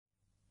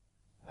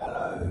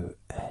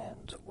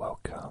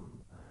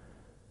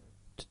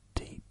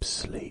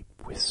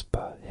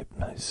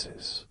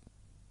voices.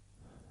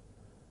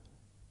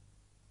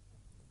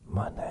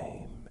 My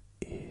name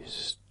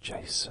is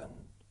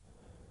Jason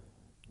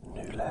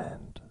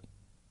Newland.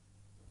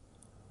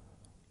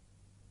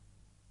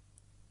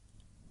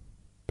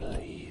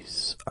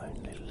 Please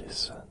only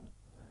listen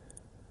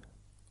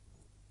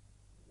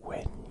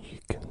when you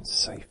can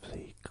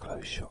safely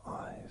close your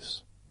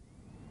eyes.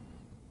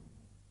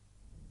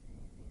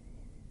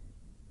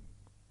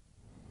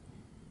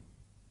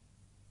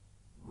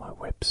 My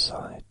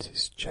website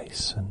is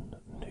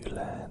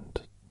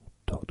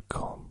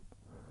jasonnewland.com.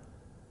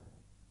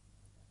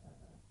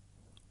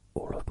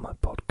 All of my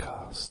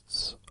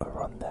podcasts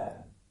are on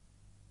there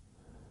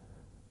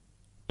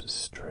to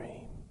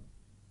stream,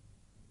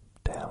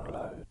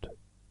 download.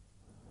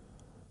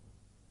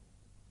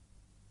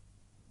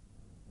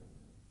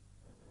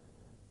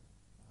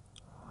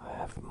 I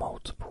have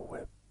multiple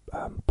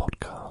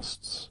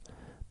podcasts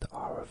that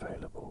are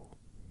available.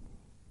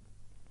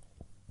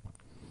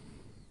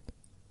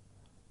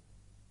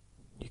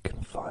 You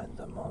can find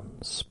them on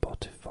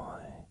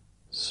Spotify,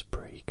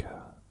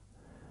 Spreaker,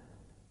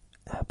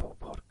 Apple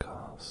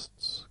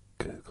Podcasts,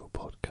 Google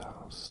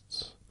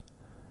Podcasts,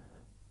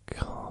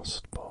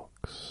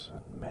 Castbox,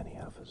 and many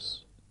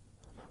others.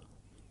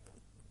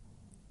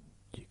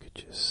 You could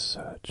just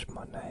search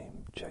my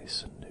name,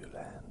 Jason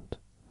Newland,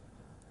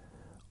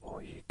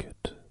 or you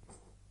could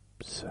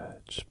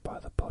search by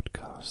the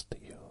podcast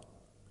that you're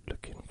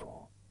looking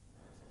for,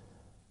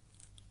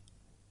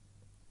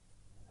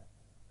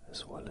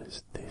 as well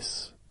as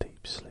this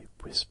Deep Sleep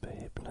Whisper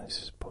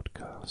Hypnosis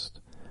podcast.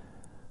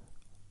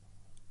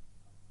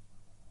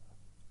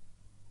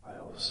 I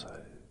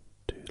also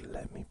do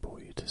Let Me Bore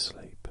You to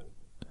Sleep,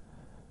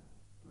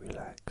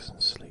 Relax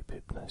and Sleep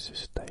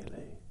Hypnosis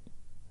Daily,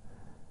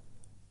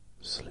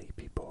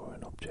 Sleepy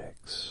Boring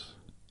Objects,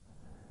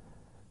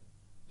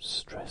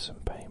 Stress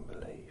and Pain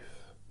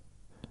Relief.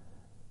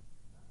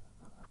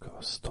 I've got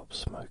a Stop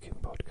Smoking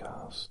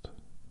podcast,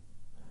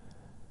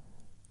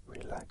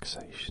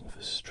 Relaxation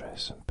for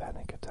Stress and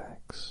Panic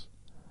Attacks.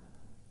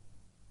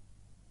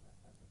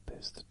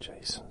 There's the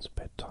Jason's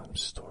Bedtime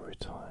Story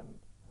Time.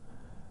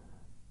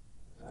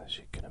 As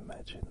you can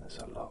imagine, there's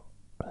a lot.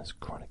 There's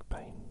Chronic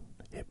Pain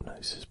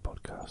Hypnosis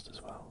podcast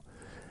as well.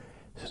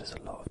 So there's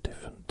a lot of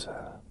different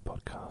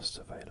podcasts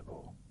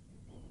available.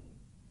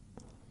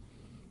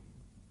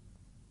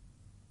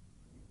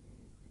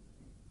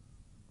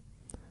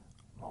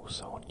 I'm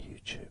also on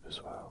YouTube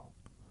as well,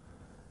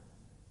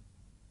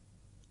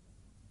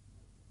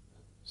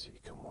 so you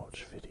can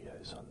watch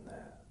videos on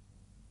there.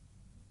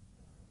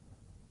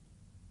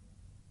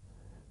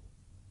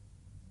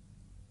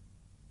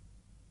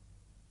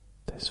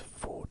 There's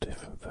 4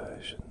 different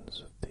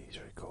versions of these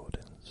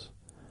recordings.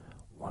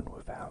 One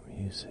without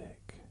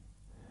music,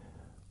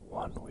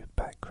 one with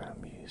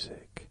background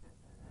music,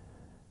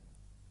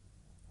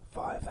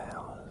 5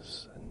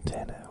 hours and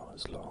 10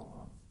 hours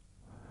long,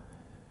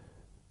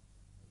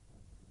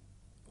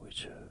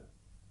 which would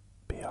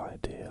be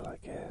ideal, I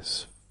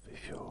guess,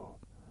 if you're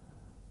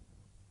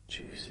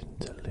choosing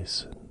to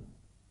listen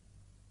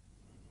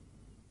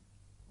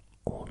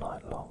all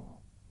night long.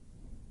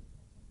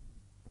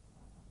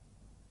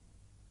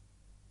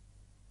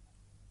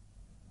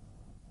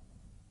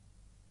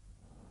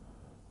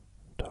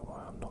 Don't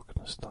worry, I'm not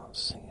going to start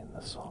singing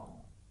the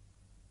song,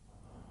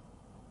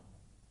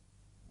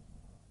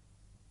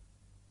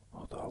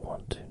 although I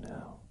want to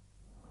now.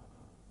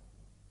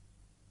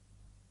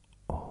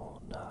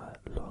 All night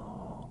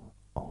long,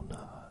 all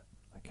night.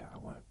 Okay, I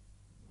won't.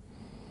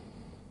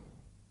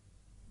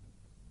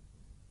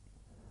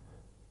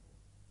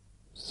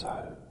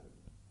 So,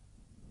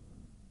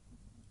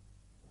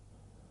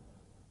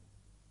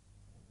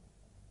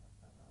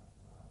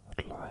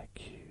 I'd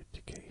like you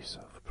to get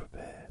yourself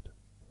prepared.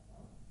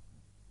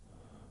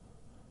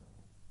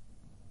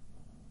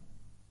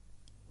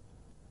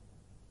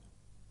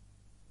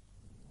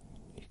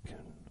 You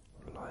can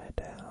lie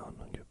down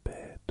on your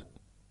bed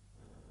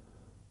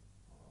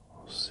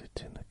or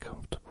sit in a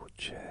comfortable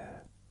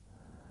chair,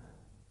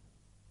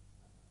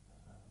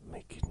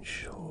 making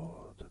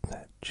sure that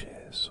that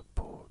chair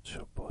supports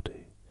your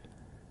body,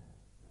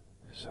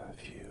 so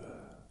if you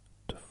were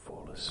to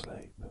fall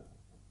asleep,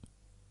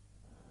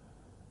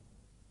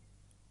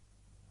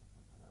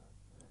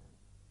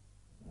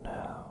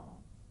 now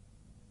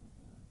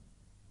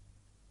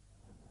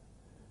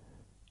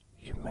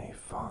you may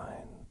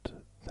find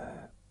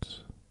that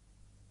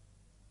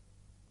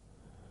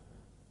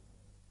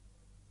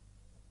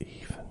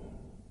even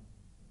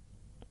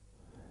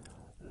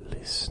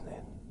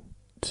listening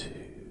to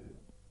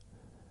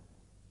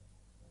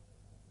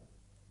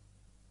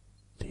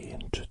the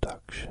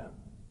introduction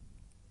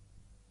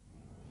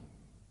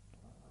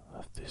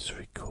of this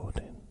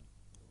recording,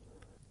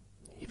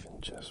 even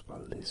just by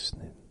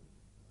listening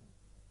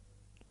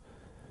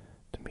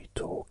to me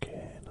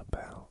talking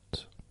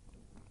about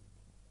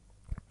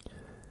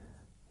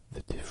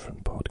the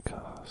different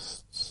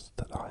podcasts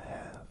that I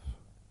have,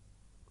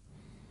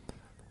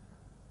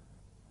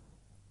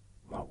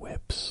 my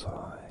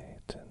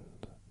website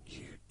and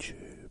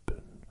YouTube,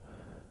 and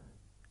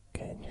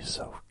getting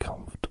yourself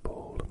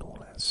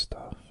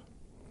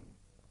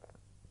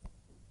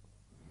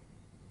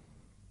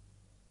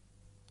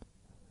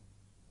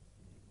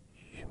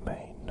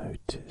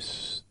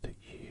notice that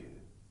you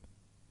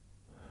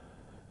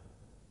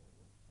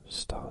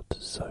start to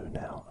zone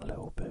out a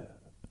little bit,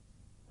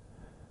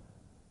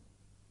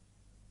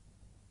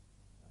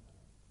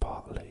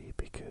 partly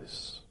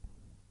because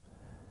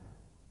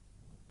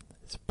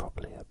it's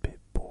probably a bit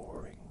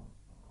boring,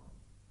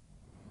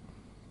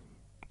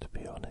 to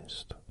be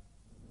honest.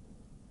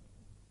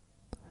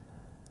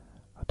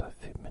 I don't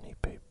think many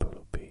people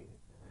will be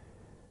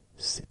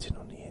sitting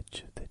on the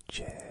edge of their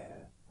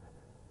chair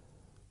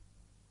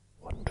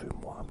wondering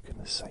what I'm going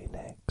to say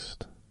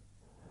next.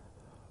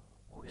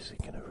 Or is he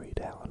going to read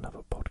out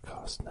another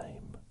podcast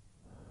name?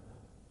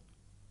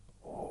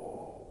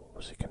 Or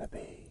was it going to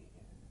be...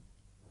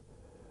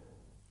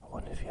 I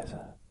wonder if he has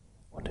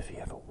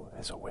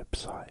a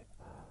website.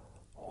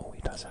 Oh,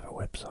 he does have a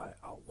website.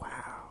 Oh,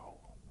 wow.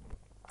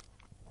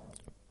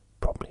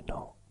 Probably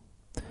not.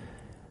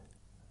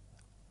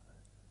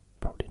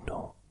 Probably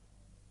not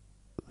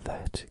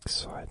that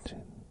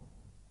exciting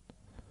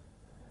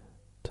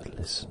to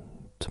listen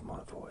to my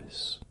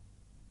voice.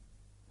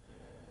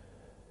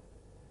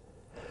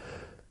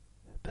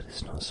 But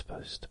it's not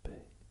supposed to be.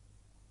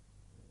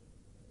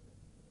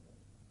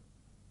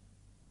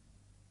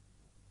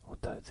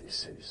 Although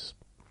this is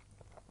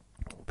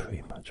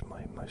pretty much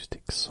my most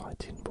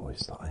exciting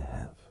voice that I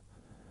have.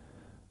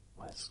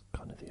 Well, it's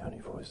kind of the only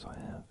voice I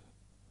have.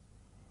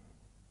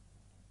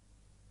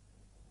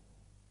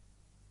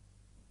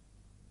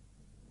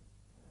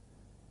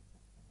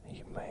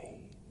 You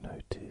may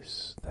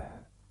notice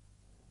that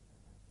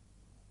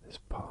there's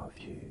part of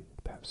you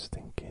perhaps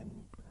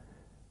thinking,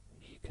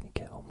 are you going to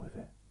get on with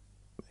it?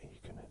 Are you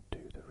going to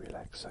do the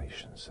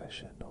relaxation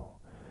session, or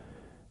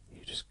are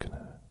you just going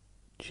to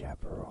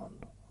jabber on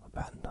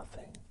about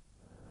nothing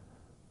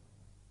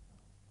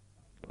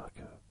like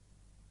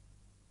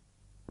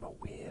a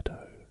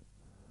weirdo?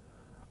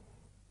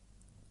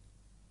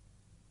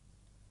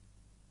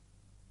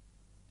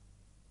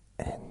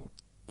 And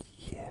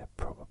yeah,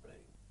 probably.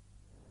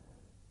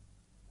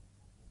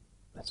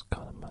 That's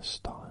kind of my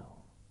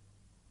style,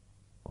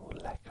 or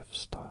lack of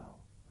style.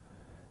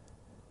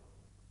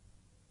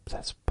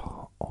 That's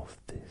part of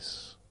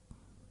this.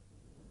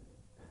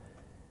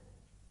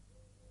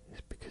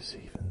 It's because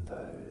even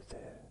though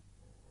there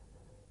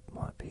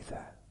might be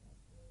that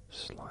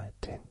slight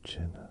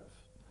tension of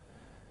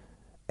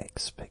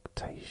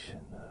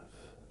expectation of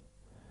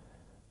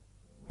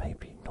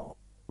maybe not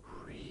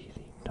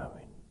really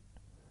knowing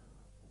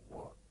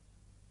what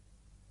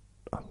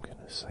I'm going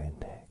to say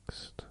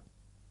next,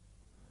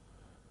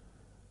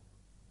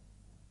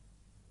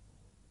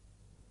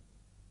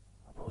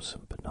 I bought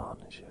some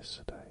bananas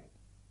yesterday.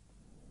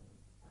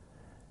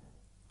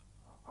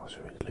 I was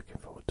really looking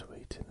forward to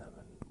eating them,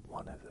 and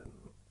one of them,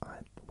 I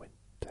went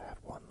to have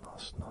one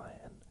last night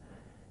and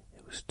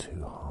it was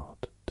too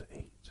hard to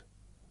eat.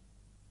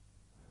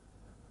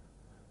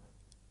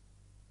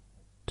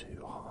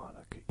 Too hard.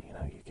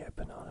 You get a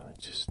banana and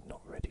it's just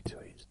not ready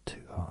to eat. It's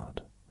too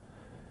hard.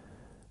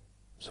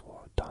 So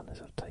what I've done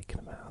is I've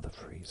taken them out of the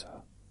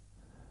freezer.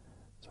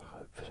 So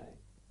hopefully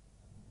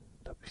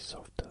they'll be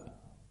softer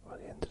by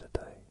the end of the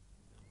day.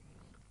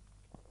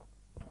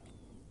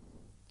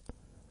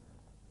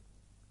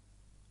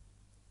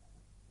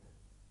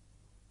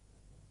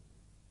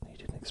 You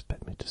didn't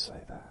expect me to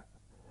say that.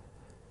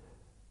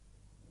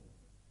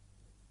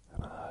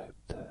 And I hope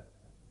that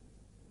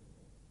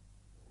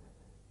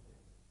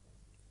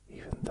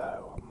even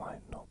though I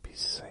might not be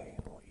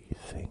saying what you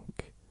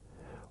think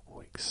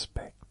or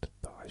expect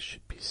that I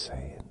should be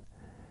saying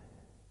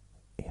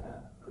in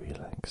a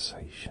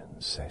relaxation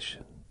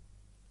session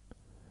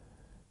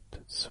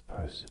that's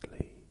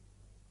supposedly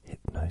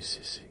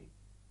hypnosis-y,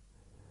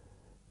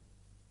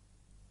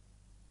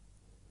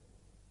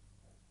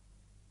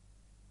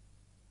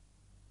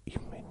 you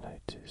may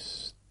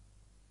notice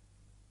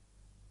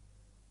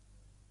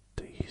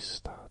that you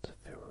start to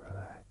feel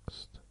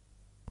relaxed.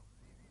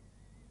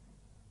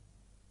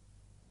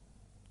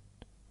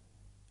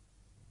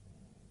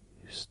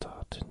 You're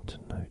starting to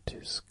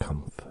notice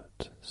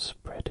comfort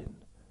spreading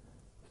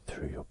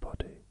through your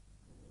body.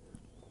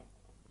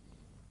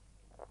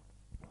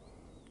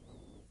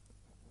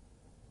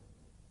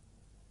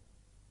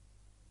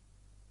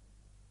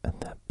 And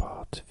that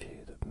part of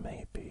you that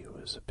maybe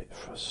was a bit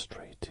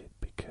frustrated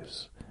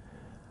because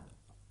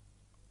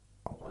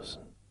I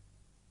wasn't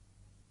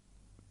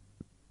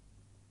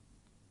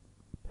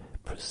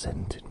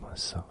presenting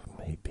myself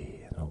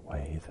maybe in a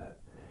way that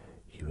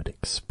you would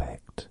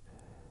expect.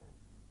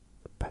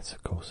 But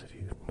of course, if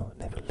you've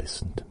never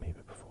listened to me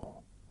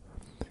before,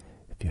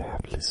 if you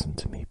have listened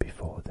to me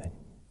before, then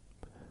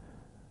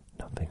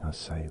nothing I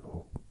say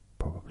will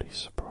probably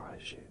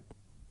surprise you.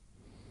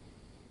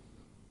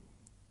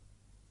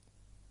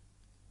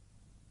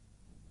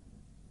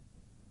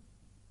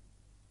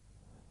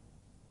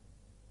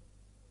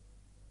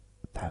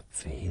 That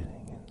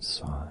feeling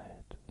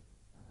inside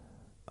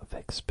of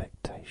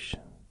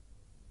expectation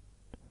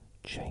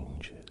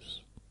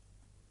changes.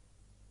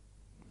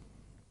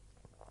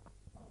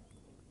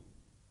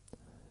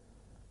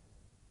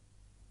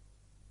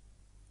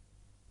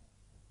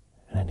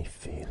 And any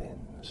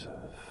feelings feelings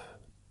of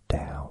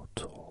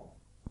doubt or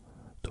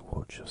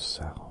towards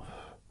yourself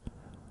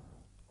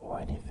or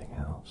anything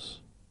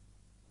else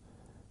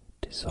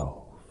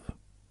dissolve.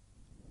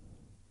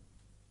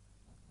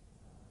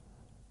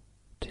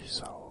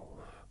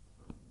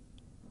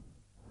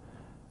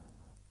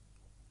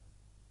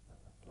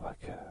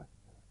 Like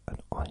an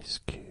ice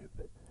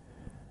cube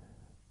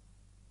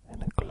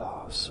in a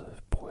glass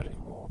of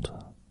boiling water.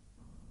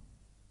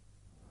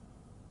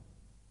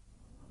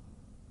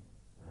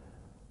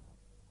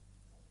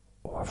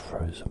 Or a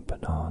frozen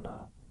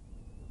banana,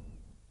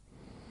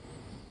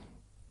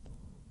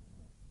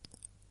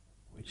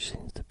 which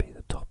seems to be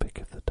the topic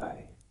of the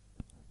day.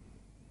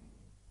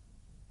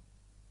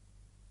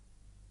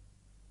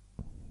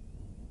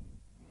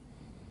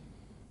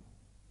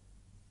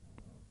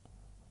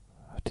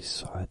 I've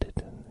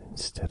decided,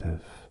 instead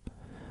of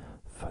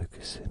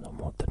focusing on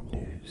what the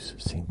news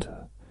seem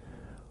to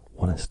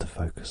want us to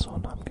focus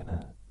on, I'm going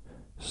to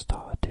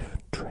start a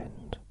different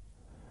trend.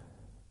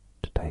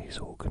 Today's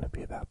all going to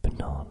be about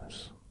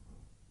bananas.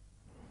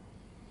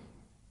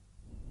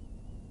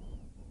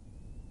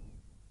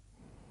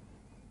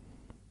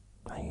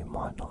 Now, you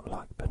might not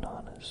like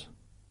bananas.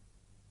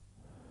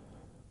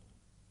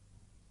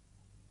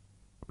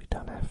 We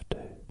don't have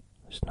to.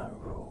 There's no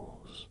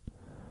rules.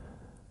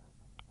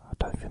 I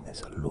don't think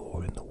there's a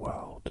law in the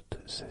world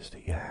that says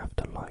that you have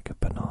to like a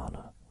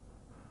banana.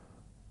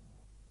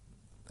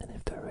 And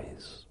if there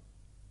is,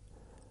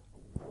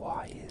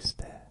 why is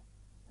there?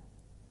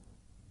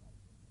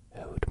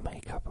 Who would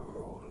make up a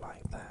rule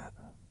like that?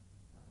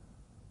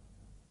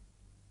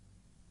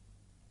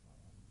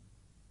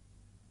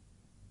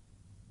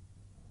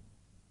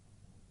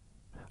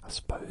 I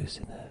suppose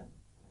in a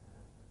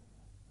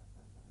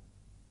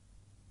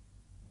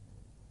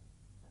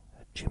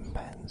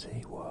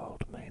chimpanzee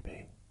world,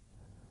 maybe.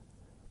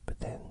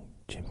 But then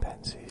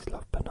chimpanzees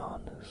love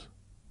bananas.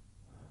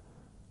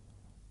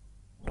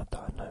 Not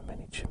that I know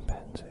many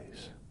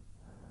chimpanzees.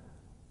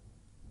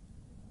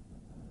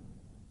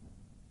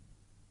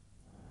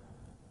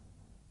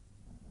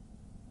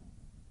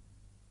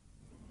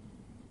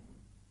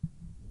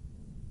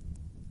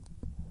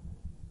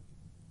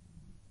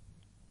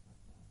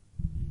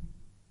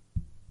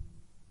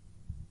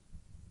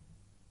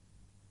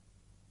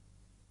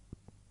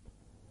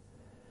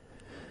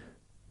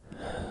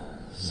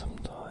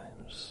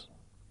 Sometimes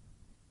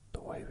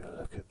the way we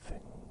look at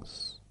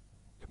things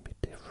can be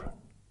different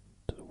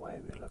to the way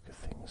we look at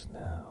things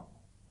now,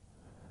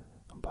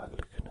 and by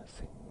looking at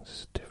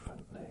things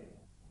differently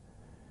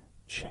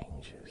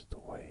changes the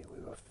way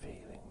we were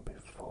feeling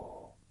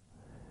before,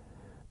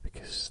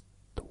 because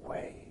the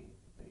way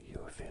that you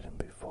were feeling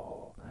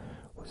before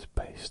was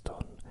based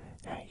on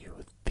how you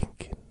were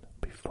thinking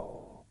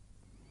before.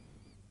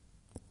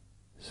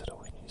 So that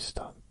when you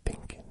start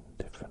thinking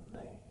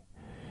differently,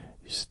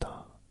 you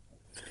start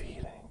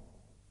feeling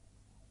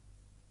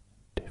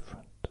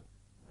different.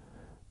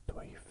 The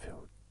way you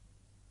feel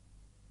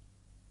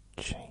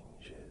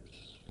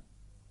changes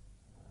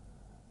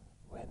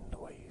when the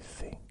way you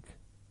think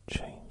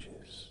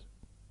changes.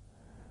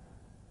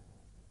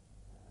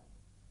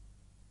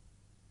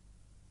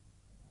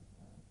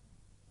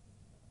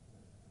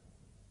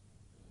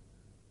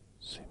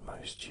 See,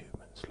 most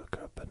humans look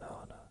at a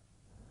banana.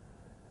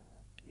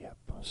 Yep,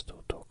 I'm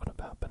still talking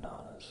about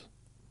bananas.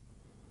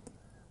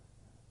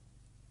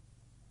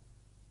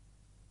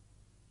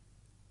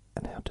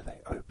 And how do they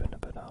open a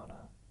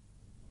banana?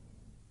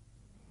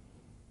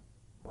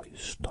 Well, you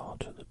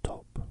start at the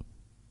top.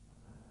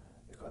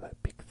 You've got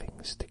that big thing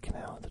sticking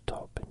out at the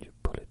top, and you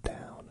pull it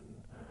down,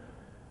 and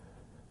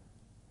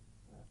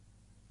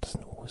it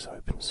doesn't always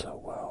open so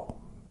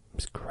well.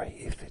 It's great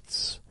if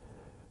it's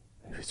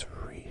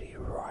really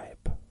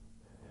ripe.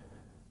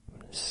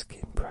 And the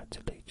skin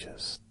practically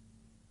just,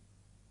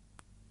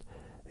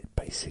 it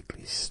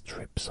basically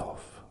strips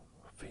off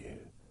for you.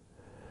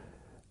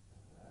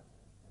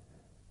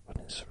 When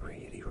it's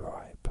really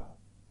ripe,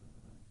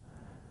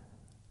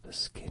 the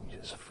skin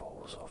just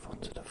falls off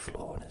onto the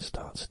floor and it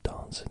starts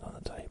dancing on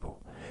the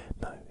table.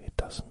 No, it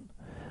doesn't.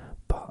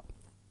 But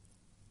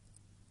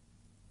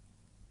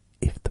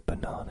if the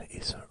banana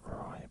isn't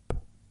ripe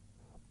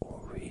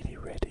or really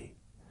ready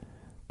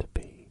to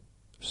be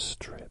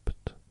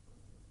stripped,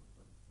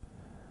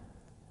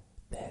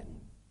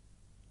 then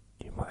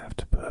you might have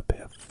to put a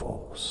bit of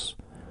force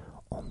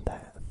on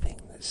that thing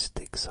that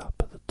sticks up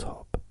at the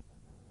top.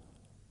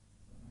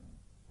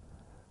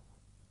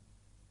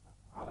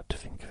 I like to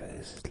think of it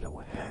as this little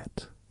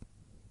hat,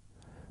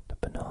 the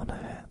banana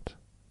hat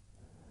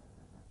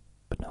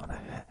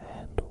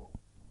handle.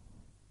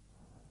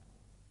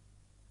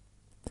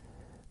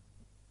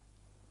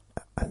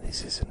 And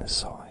this is an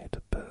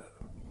aside, but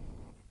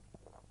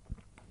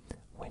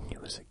when you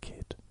was a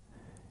kid,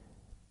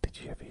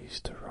 did you ever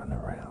used to run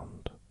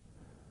around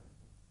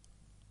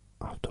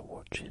after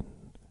watching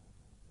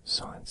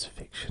science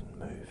fiction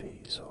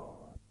movies or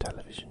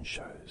television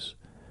shows?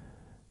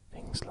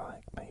 Things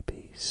like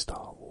maybe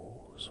Star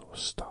Wars or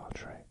Star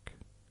Trek,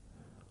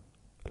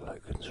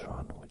 Logan's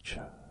Run,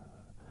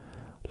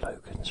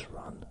 Logan's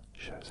Run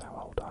shows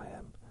how old I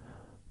am.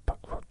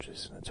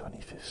 dangerous in the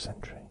 25th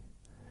century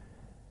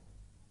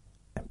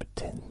and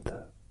pretend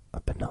that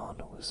a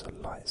banana was a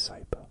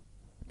lightsaber.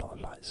 Not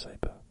a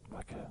lightsaber,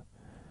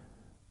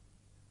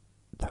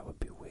 that would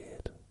be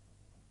weird.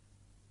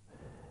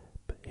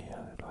 But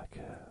like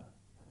a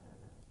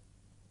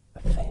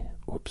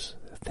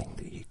thing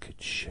that you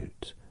could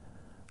shoot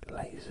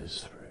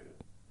lasers through.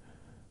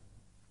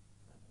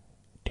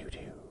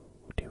 Doo-doo,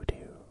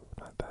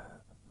 like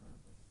that.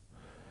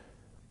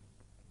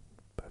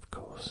 But of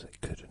course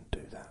it couldn't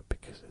do that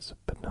because it's a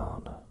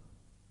banana.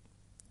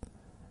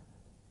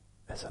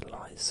 As a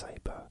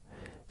lightsaber,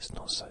 it's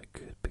not so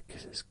good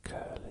because it's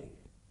curly.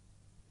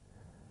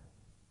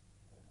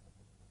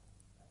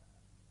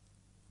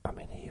 I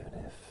mean, even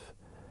if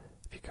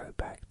you go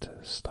back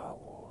to Star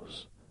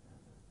Wars,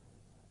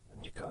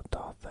 and you got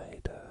Darth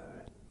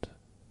Vader and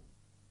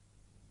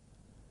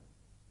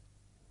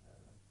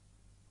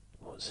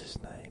what's his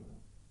name?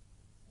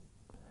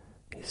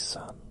 His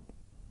son.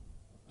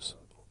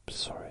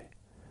 Sorry,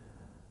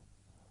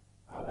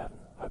 I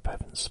hope I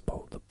haven't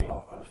spoiled the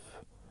plot of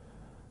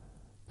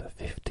the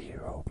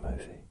 50-year-old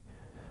movie.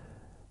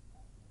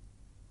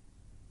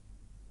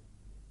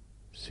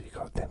 So you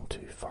got them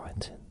two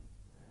fighting.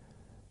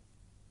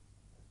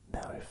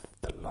 Now, if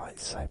the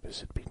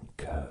lightsabers had been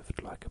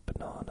curved like a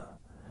banana,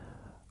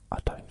 I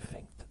don't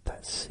think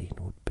that scene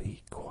would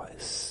be quite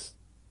as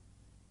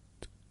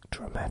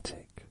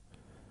dramatic.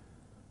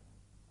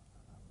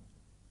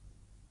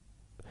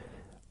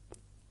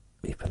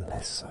 Even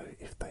less so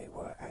if they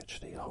were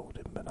actually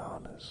holding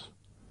bananas.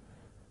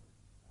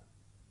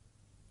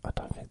 I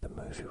don't think the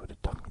movie would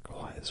have done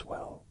quite as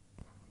well.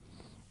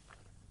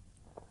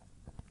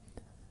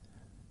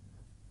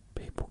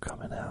 People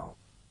coming out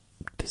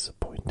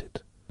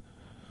disappointed.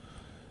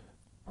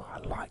 Well, I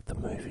liked the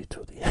movie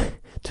till the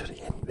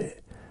end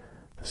bit.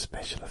 The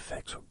special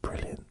effects were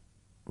brilliant,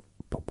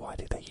 but why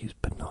did they use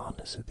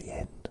bananas at the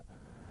end?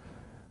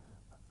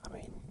 I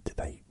mean, did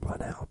they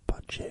run out of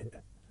budget?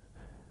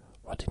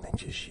 Why didn't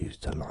they just use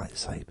the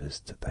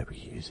lightsabers that they were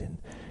using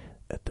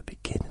at the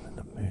beginning of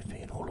the movie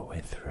and all the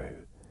way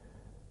through?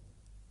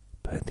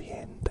 But at the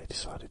end they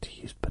decided to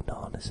use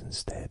bananas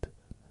instead.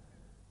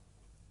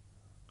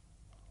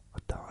 I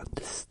don't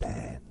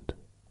understand.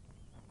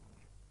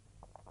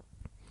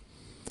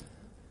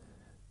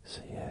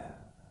 So yeah.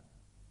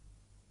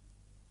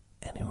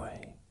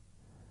 Anyway.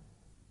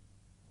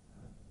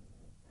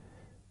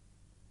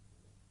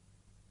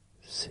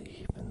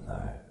 See, even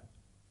though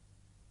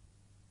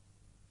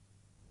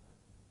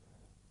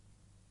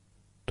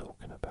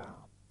talking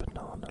about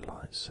banana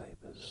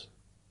lightsabers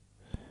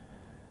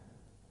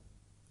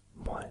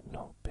might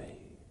not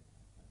be,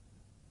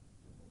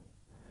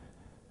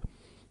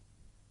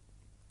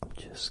 I'm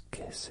just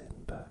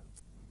guessing, but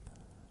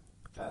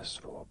first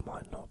of all, it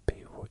might not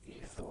be what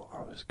you thought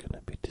I was going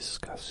to be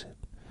discussing.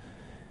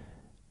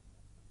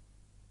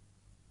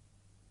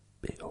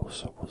 It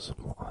also wasn't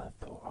what I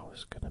thought I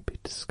was going to be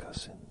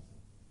discussing.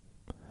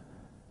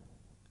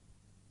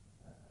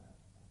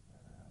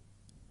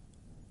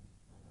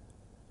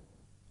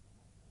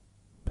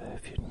 But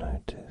have you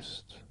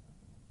noticed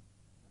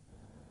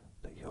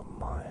that your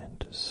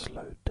mind has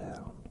slowed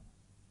down?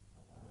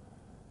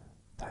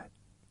 That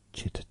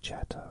chitter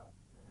chatter.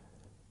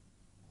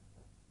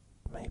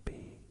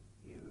 Maybe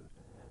you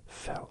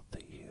felt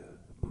that your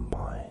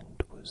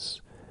mind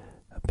was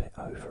a bit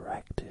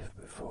overactive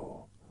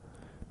before,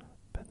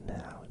 but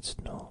now it's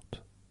not.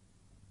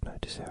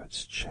 Notice how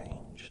it's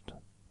changed.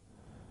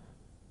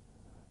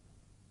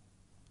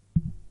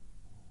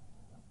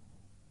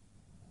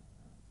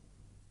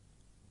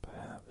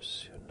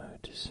 Perhaps you're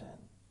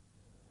noticing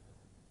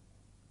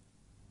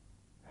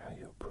how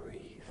your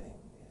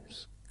breathing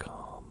is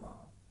calmer.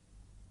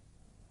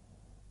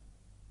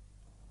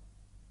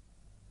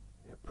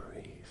 Your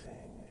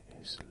breathing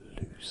is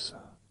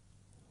looser.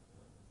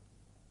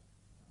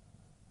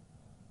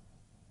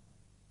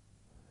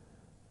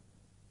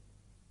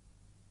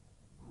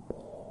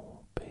 More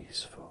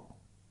peaceful.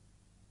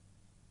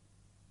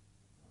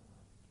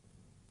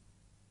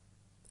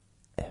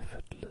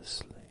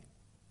 Effortlessly.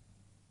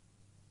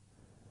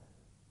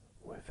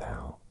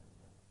 Without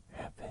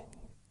having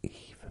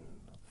even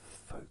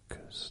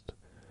focused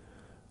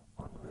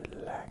on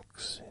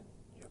relaxing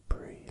your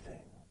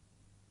breathing.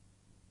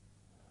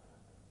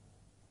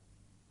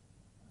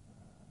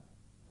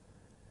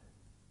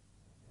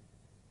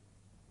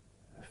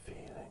 A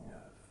feeling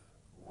of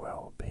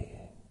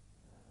well-being,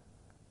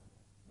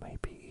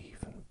 maybe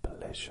even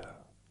pleasure,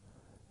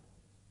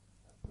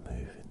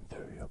 moving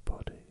through your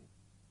body.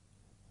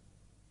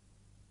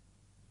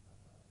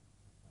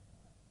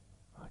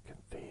 I can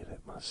feel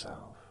it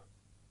myself.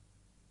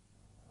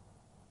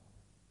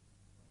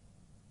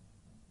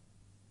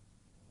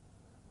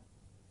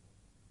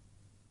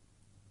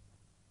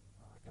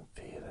 I can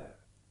feel it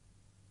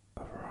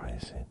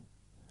arising.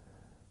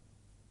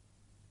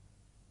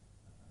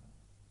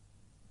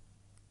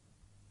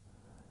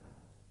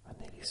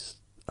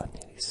 I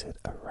nearly said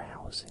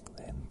arousing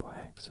then by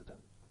accident.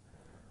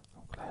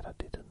 I'm glad I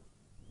didn't.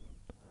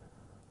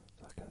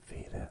 So I can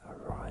feel it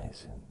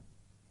arising,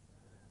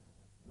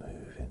 moving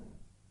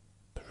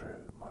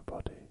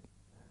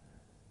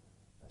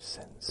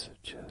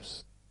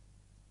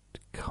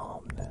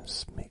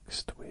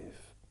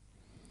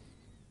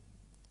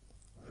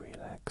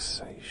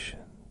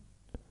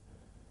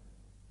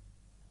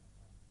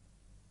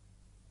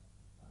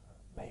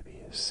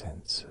a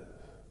sense of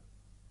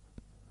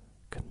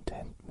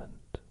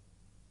contentment,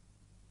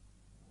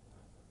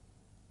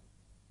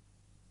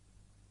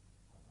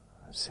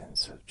 a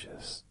sense of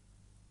just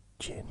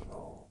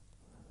general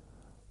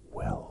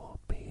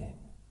well-being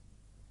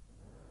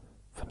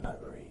for no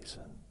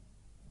reason,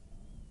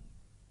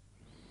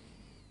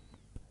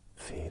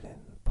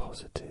 feeling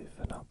positive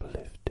and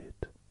uplifted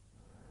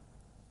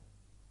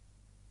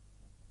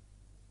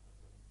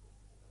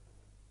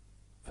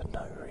for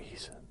no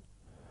reason.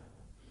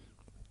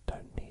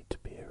 Don't need to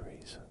be a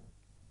reason.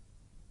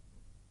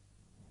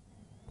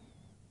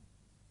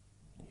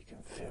 You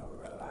can feel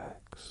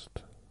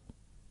relaxed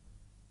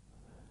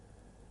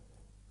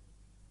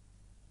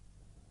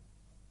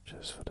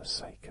just for the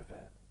sake of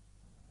it.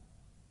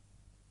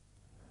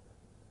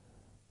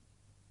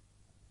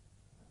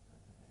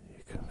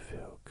 You can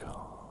feel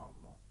calm.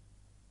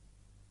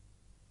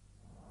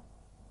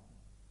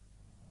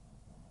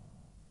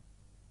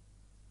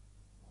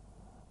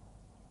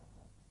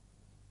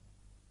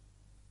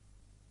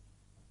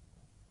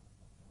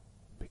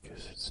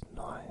 Because it's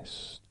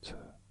nice to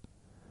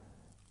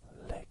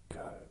let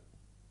go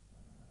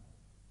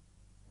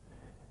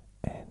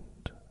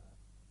and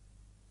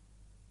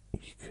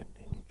you can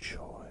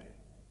enjoy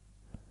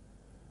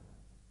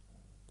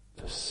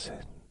the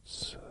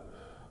sense of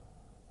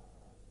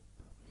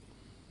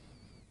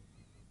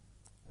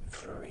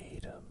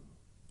freedom,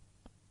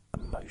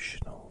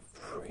 emotional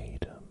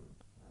freedom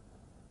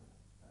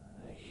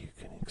that you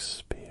can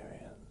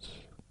experience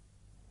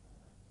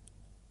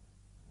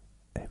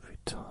every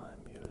time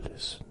you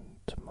listen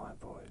to my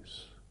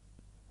voice.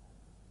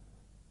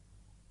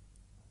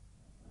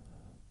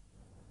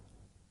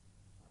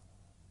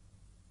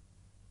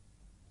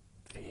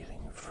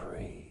 Feeling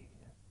free,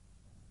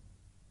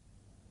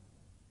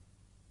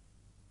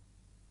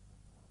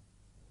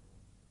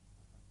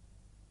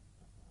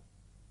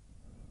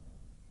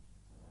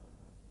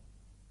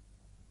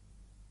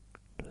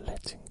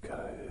 letting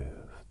go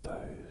of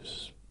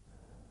those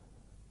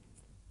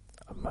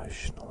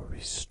emotional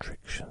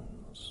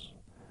restrictions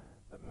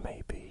that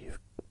maybe you've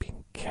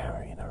been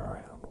carrying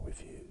around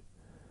with you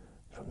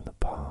from the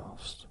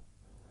past.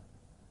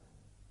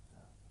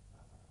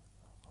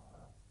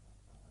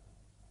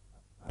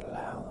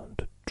 Allow them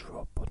to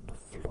drop on the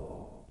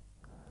floor,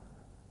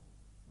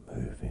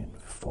 moving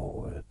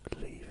forward,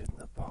 leaving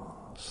the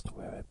past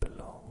where it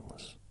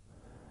belongs,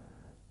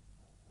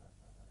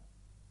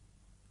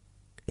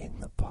 in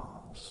the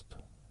past.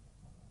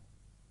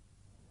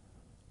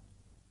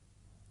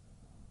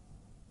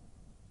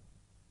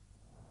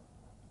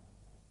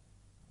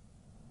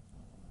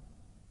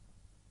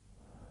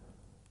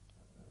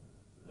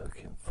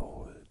 Looking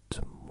forward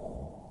to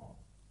more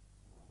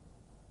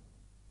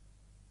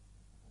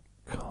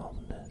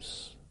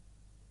calmness,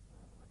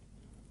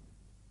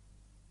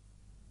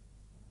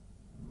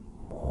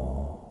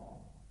 more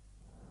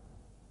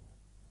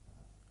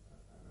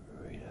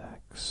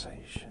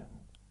relaxation,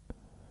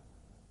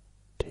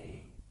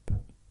 deep,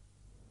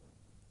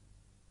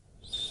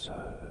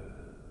 so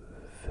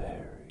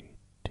very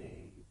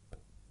deep.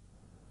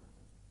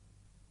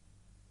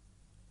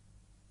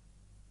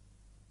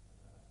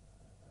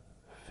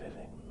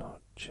 Feeling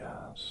not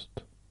just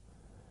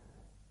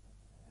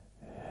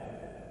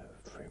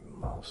every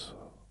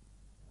muscle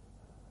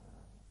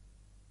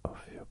of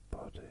your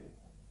body,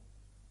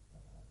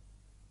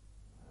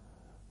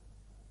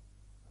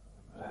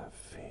 but that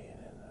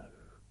feeling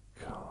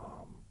of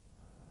calm,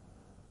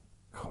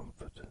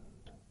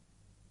 confident,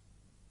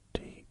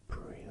 deep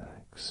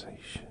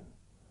relaxation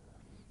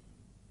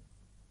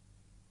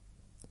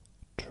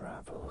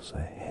travels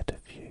ahead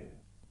of you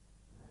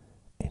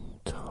in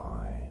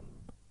time,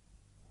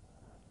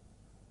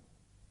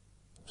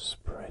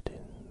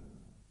 spreading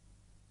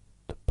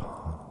the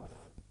path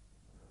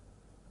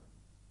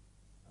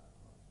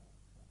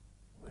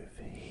with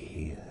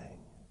healing,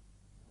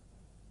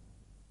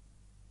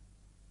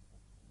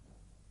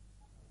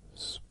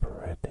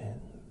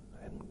 spreading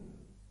and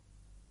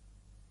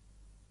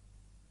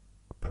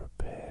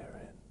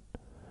preparing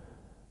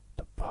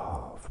the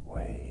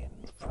pathway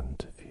in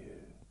front of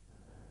you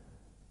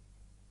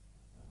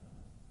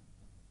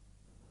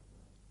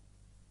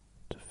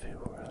to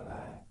feel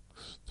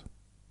relaxed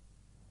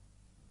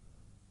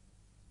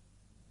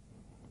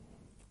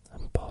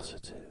and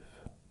positive.